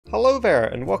Hello there,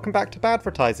 and welcome back to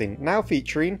Badvertising, now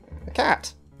featuring a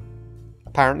cat.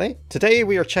 Apparently. Today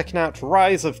we are checking out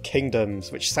Rise of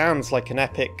Kingdoms, which sounds like an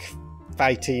epic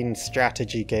fighting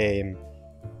strategy game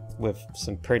with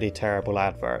some pretty terrible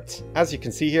adverts. As you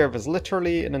can see here, there's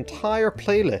literally an entire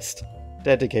playlist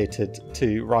dedicated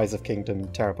to Rise of Kingdom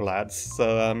terrible ads,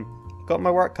 so got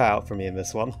my work cut out for me in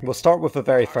this one. We'll start with the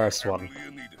very first one.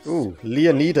 Ooh,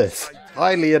 Leonidas.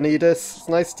 Hi Leonidas, it's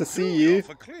nice to see you.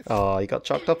 Oh, he got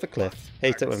chucked off a cliff.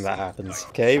 Hate it when that happens.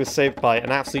 Okay, he was saved by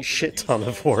an absolute shit ton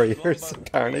of warriors,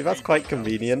 apparently. That's quite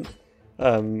convenient.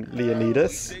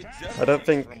 Leonidas. I don't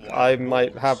think I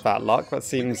might have that luck. That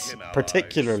seems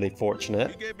particularly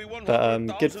fortunate.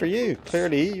 But good for you.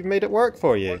 Clearly, you made it work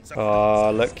for you. Oh,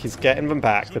 look, he's getting them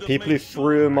back. The people who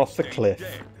threw him off the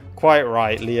cliff. Quite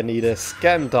right, Leonidas.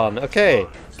 Get him done. Okay,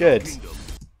 good.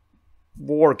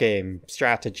 War game,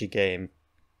 strategy game.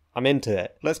 I'm into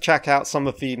it. Let's check out some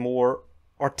of the more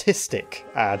artistic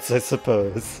ads, I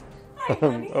suppose.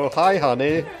 Oh, hi,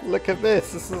 honey. Look at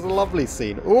this. This is a lovely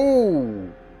scene.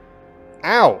 Ooh!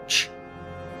 Ouch!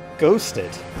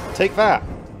 Ghosted. Take that,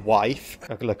 wife.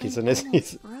 Oh, look, he's in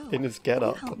his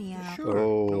get-up.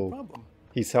 Oh,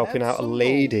 he's helping out a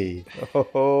lady.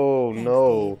 Oh,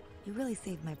 no. You really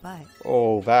saved my butt.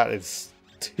 Oh, that is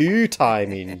two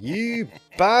timing. You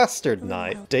bastard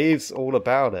knight. Dave's all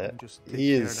about it.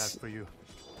 He is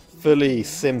fully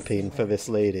simping for this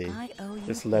lady.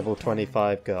 This level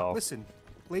 25 girl. Listen,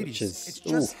 ladies, which is, it's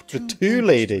just the two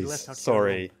ladies.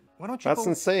 Sorry. Why don't you That's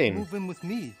insane. Move in with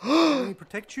me? Let me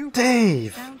protect you.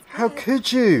 Dave, how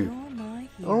could you?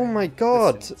 Oh my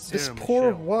god, this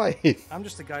poor wife. I'm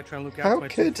just a guy trying to look out How for my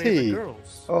could two favorite he?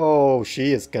 girls. Oh,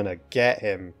 she is gonna get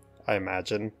him, I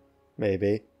imagine.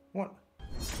 Maybe. What?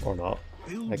 Or not.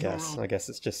 I guess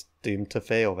it's just doomed to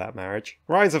fail, that marriage.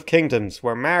 Rise of Kingdoms,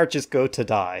 where marriages go to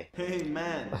die. Hey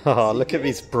man. Oh, look at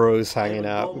these bros hanging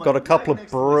out. We've got a couple of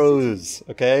bros,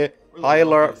 okay? High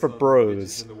alert for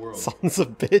bros. Sons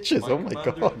of bitches, oh my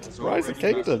god. Rise of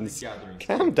Kingdoms.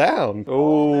 Calm down.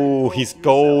 Oh, he's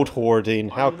gold hoarding.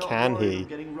 How can he?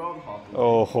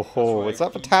 Oh, ho, ho. Is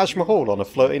that the Taj Mahal on a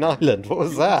floating island? What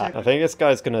was that? I think this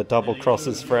guy's gonna double cross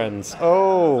his friends.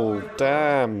 Oh,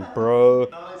 damn, bro.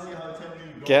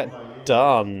 Get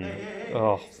done.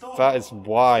 Oh, that is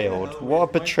wild. What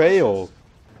a betrayal.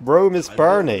 Rome is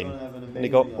burning. And he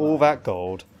got all that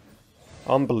gold.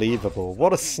 Unbelievable.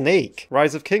 What a snake.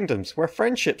 Rise of Kingdoms, where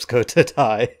friendships go to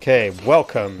die. Okay,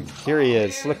 welcome. Here he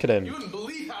is. Look at him. You wouldn't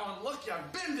believe how unlucky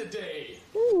I've been today.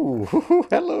 Ooh,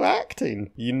 hello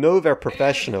acting. You know they're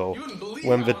professional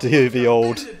when they do the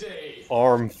old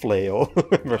arm flail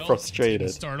when they're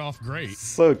frustrated. Start off great.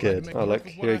 So good. Oh look,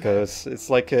 here he goes. It's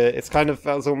like it's kind of,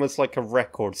 that was almost like a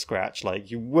record scratch.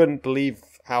 Like, you wouldn't believe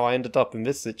how I ended up in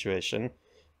this situation.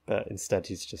 But instead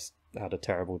he's just had a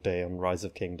terrible day on Rise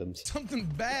of Kingdoms. Something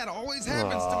bad always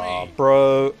happens to me.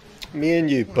 Bro, me and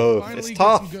you both. It's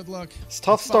tough. It's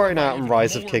tough starting out in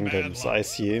Rise of more Kingdoms, bad luck. I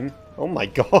assume. Oh my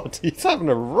god, he's having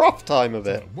a rough time of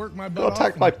it. Got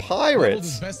attacked by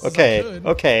pirates.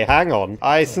 Okay, hang on.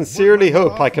 I sincerely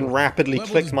hope I can rapidly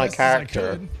click my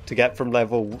character to get from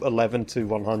level 11 to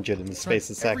 100 in the space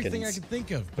of seconds.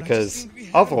 Because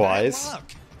otherwise,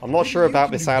 I'm not sure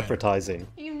about this advertising.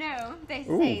 You know, they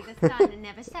say the sun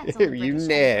never sets on the You British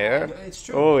know. Empire.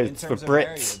 Oh, it's the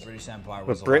Brits.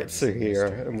 The Brits are here,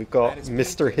 and we've got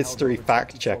Mr. History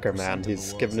Fact Checker Man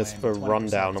who's giving us the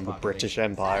rundown on the British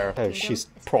Empire. Oh, she's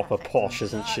proper posh,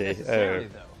 isn't she? Oh.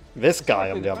 This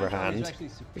guy, on the other hand,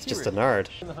 is just a nerd.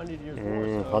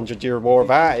 100 Year War,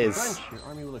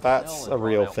 that's a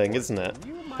real thing, isn't it?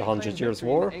 The 100 Years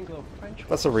War?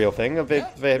 That's a real thing.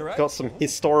 They've got some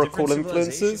historical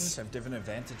influences.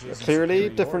 Clearly,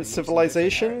 different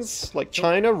civilizations, like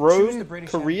China, Rome,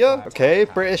 Korea. Okay,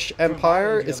 British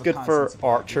Empire is good for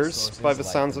archers, by the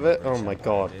sounds of it. Oh my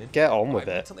god, get on with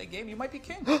it.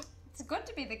 It's good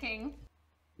to be the king.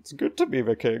 It's good to be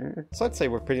the king. So I'd say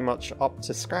we're pretty much up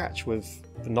to scratch with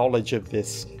the knowledge of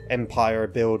this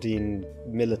empire-building,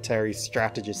 military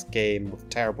strategist game with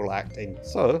terrible acting.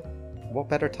 So, what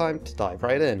better time to dive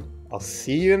right in? I'll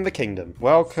see you in the kingdom.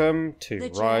 Welcome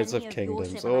to Rise of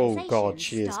Kingdoms. Oh god,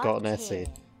 she has got an essay.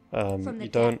 You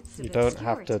don't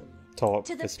have to talk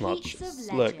this much.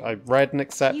 Look, I read and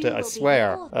accept it, I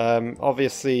swear.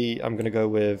 Obviously, I'm gonna go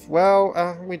with,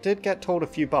 well, we did get told a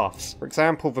few buffs. For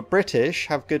example, the British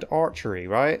have good archery,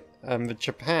 right? The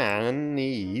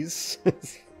Japanese...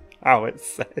 how it's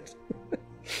said.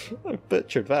 I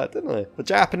butchered that, didn't I? The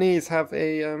Japanese have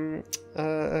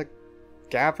a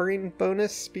gathering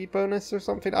bonus, speed bonus or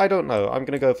something? I don't know. I'm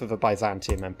gonna go for the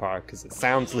Byzantium Empire because it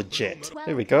sounds legit.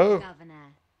 Here we go.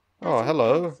 Oh, As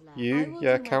hello. counsellor, I You, will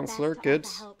yeah, do my counselor, best to good.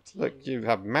 offer help to Look, you. you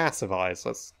have massive eyes.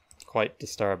 That's quite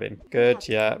disturbing. We Good, have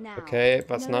yeah, now, okay,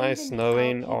 that's knowing nice. that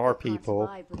Knowing our can't people.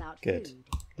 survive without Good. food,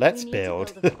 Let's we need to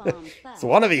build. build a farm It's first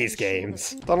one of to these ensure the games.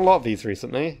 food- Done a lot of these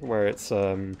recently, where it's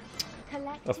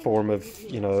Collect a and form of,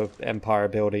 use you know, yields. empire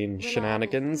building Reliable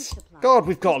shenanigans. food supply God,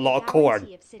 we've got a is lot the of corn.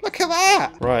 guarantee of Look at citizens'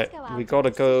 that! gain. Right, Let's go out we to gotta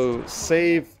the go city.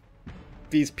 save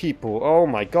these people. Oh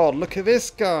my god, look at this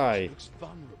guy!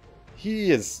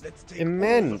 He is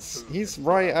immense. He's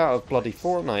right out of bloody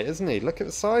Fortnite, isn't he? Look at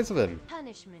the size of him.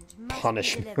 Punishment must be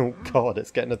Punishment. Oh delivered. god, it's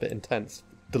getting a bit intense.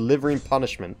 Delivering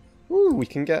punishment. Ooh, we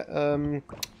can get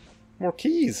more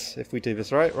keys if we do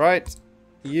this right. Right,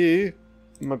 you,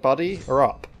 my buddy, are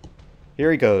up. Here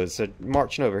he goes. They're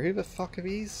marching over. Who the fuck are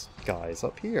these guys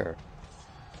up here?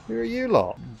 Who are you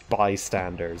lot?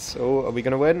 Bystanders. Oh, are we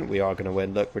gonna win? We are gonna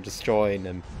win. Look, we're destroying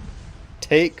them.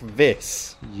 Take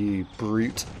this, you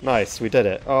brute. Nice, we did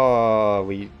it. Oh,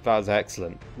 that was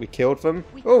excellent. We killed them.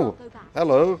 We Oh, can't go back.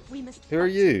 hello. We must Who are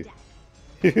fight to you?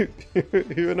 death.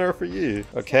 Who on earth are you?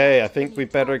 Okay, I think we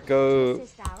better go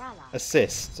Assist our ally.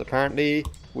 assist. Apparently,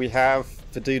 we have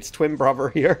the dude's twin brother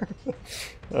here.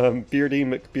 Beardy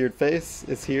McBeardface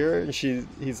is here, and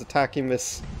he's attacking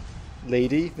this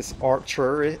lady, this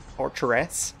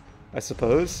archeress, I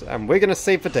suppose. And we're gonna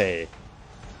save the day.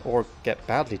 Or get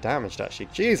badly damaged, actually.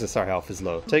 Jesus, our health is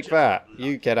low. Take that.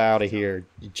 You get out of here,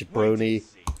 you jabroni.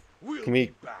 Can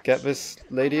we get this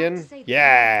lady in?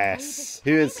 Yes!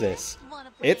 Who is this?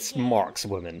 It's Mark's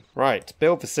woman. Right,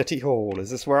 build the city hall. Is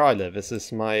this where I live? Is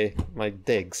this my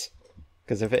digs?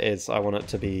 Because if it is, I want it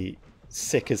to be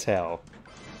sick as hell.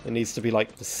 It needs to be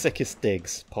like the sickest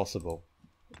digs possible.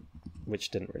 Which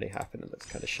didn't really happen. It looks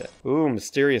kind of shit. Ooh,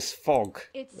 mysterious fog.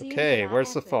 It seems Okay, that our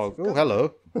where's the efforts fog? have Oh,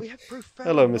 hello.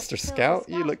 Hello, Mr. Fill the Scout.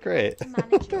 You look great. to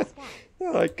manage your scouts.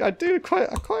 Yeah,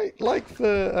 I quite like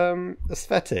the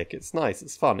aesthetic. It's nice.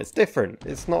 It's fun. It's different.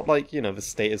 It's not like, you know, the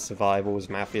State of Survivals,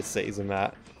 Mafia Cities and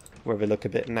that, where they look a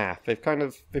bit naff.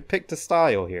 They've picked a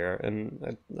style here,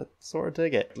 and I sort of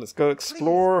dig it. Let's go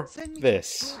explore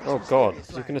this. Oh god,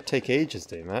 you're gonna take ages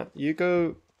doing that. You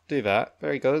go do that.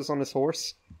 There he goes on his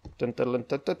horse. Dun, dun, dun,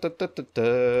 dun, dun, dun, dun,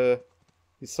 dun.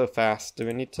 He's so fast. Do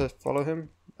we need to follow him?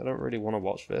 I don't really want to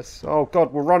watch this. Oh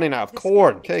god, we're running out of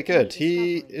corn. Okay, good.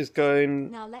 He is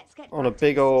going Now let's get on a back to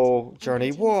big the old city journey.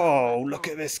 and continue our Whoa, look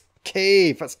plan. at this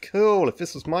cave. That's cool. If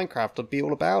this was Minecraft, I'd be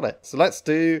all about it. So let's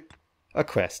do a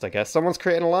quest, I guess. Someone's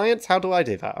creating an alliance. How do I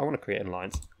do that? I want to create an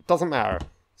alliance. Doesn't matter.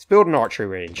 Let's build an archery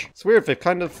range. It's weird, they've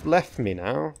kind of left me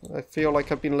now. I feel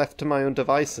like I've been left to my own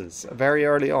devices very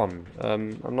early on.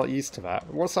 I'm not used to that.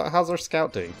 How's our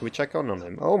scout doing? Can we check on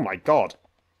him? Oh my god.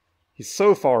 He's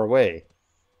so far away.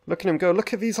 Look at him go.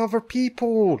 Look at these other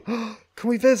people. Can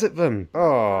we visit them?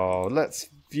 Oh, let's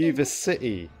view the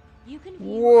city. You can view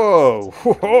Whoa.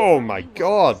 our Oh my city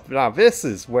god. Now this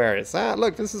is where it's at.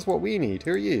 Look, this is what we need.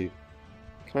 Who are you?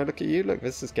 Can I look at you? Look,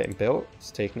 this is getting built. It's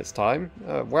taking its time.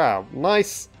 Wow.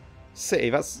 Nice city.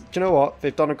 Do you know what?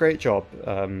 They've done a great job.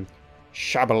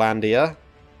 Shabalandia.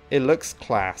 It looks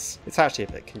class. It's actually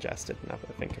a bit congested now that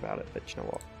I think about it, but you know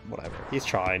what? Whatever. He's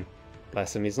trying.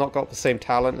 Bless him. He's not got the same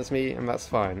talent as me, and that's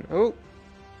fine. Oh,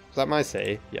 is that my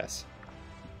city? Yes.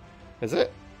 Is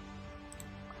it?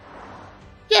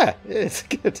 Yeah, it is.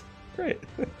 Good. Great.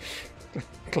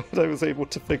 Glad I was able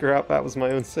to figure out that was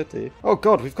my own city. Oh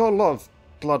god, we've got a lot of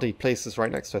bloody places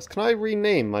right next to us. Can I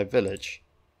rename my village?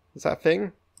 Is that a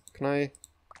thing? Can I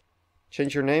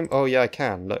change your name? Oh yeah, I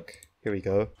can. Look. Here we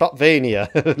go. Butvania.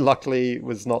 Luckily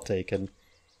was not taken.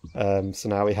 So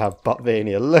now we have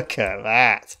Butvania. Look at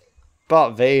that.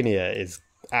 Butvania is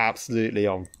absolutely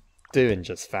doing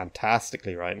just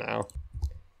fantastically right now.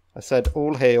 I said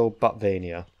all hail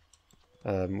Butvania.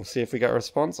 We'll see if we get a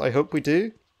response. I hope we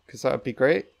do, because that would be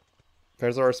great.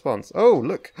 There's our response. Oh,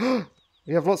 look.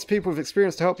 We have lots of people with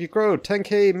experience to help you grow.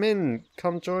 10k min,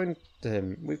 come join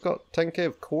him. We've got 10k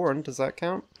of corn. Does that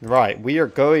count? Right, we are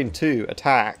going to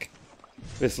attack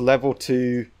this level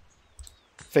 2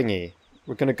 thingy.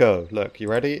 We're gonna go. Look, you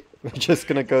ready? We're just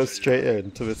gonna go straight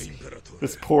into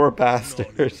this poor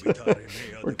bastard.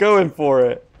 We're going for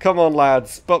it. Come on,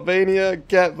 lads. Butvania,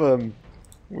 get them.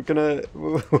 We'll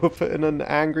put in an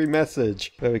angry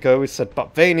message. There we go. We said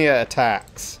Butvania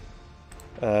attacks.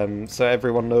 So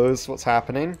everyone knows what's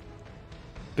happening.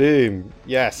 Boom.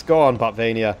 Yes, go on,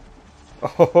 Butvania.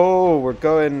 Oh, we're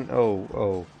going.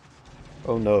 Oh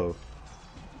no.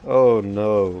 Oh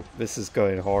no, this is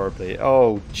going horribly.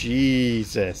 Oh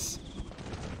Jesus.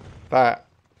 That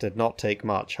did not take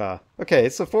much, huh? Okay,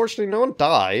 so fortunately no one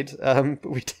died, but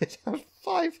we did have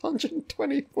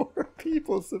 524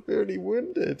 people severely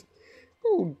wounded.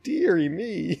 Oh dearie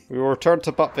me. We will return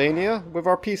to Butvania with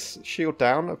our peace shield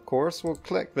down, of course. We'll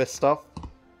collect this stuff.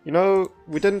 You know,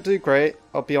 we didn't do great,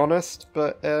 I'll be honest,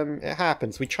 but it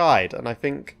happens. We tried, and I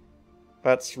think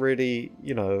that's really,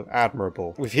 you know,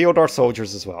 admirable. We've healed our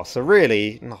soldiers as well, so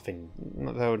really, nothing.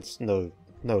 There's no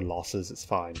losses, it's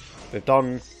fine. We've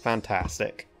done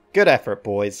fantastic. Good effort,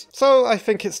 boys. So I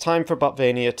think it's time for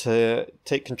Butvania to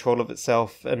take control of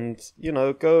itself and, you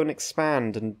know, go and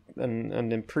expand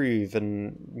and improve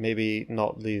and maybe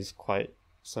not lose quite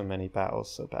so many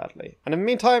battles so badly. And in the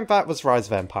meantime, that was Rise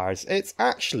of Empires. It's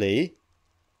actually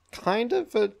kind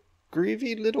of a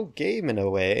groovy little game in a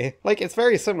way. Like, it's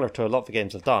very similar to a lot of the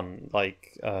games I've done,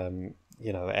 like,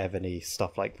 you know, Ebony,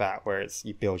 stuff like that, where it's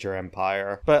you build your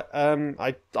empire. But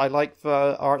I like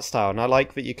the art style, and I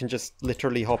like that you can just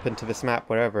literally hop into this map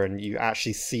wherever and you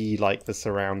actually see, like, the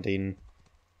surrounding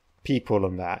people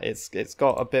and that. It's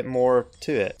got a bit more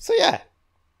to it. So yeah,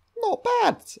 not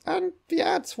bad. And the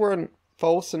ads weren't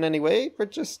false in any way, they're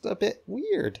just a bit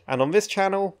weird. And on this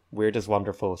channel, weird is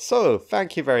wonderful. So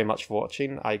thank you very much for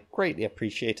watching. I greatly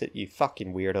appreciate it, you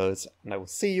fucking weirdos, and I will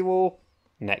see you all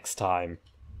next time.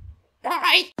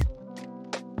 Bye!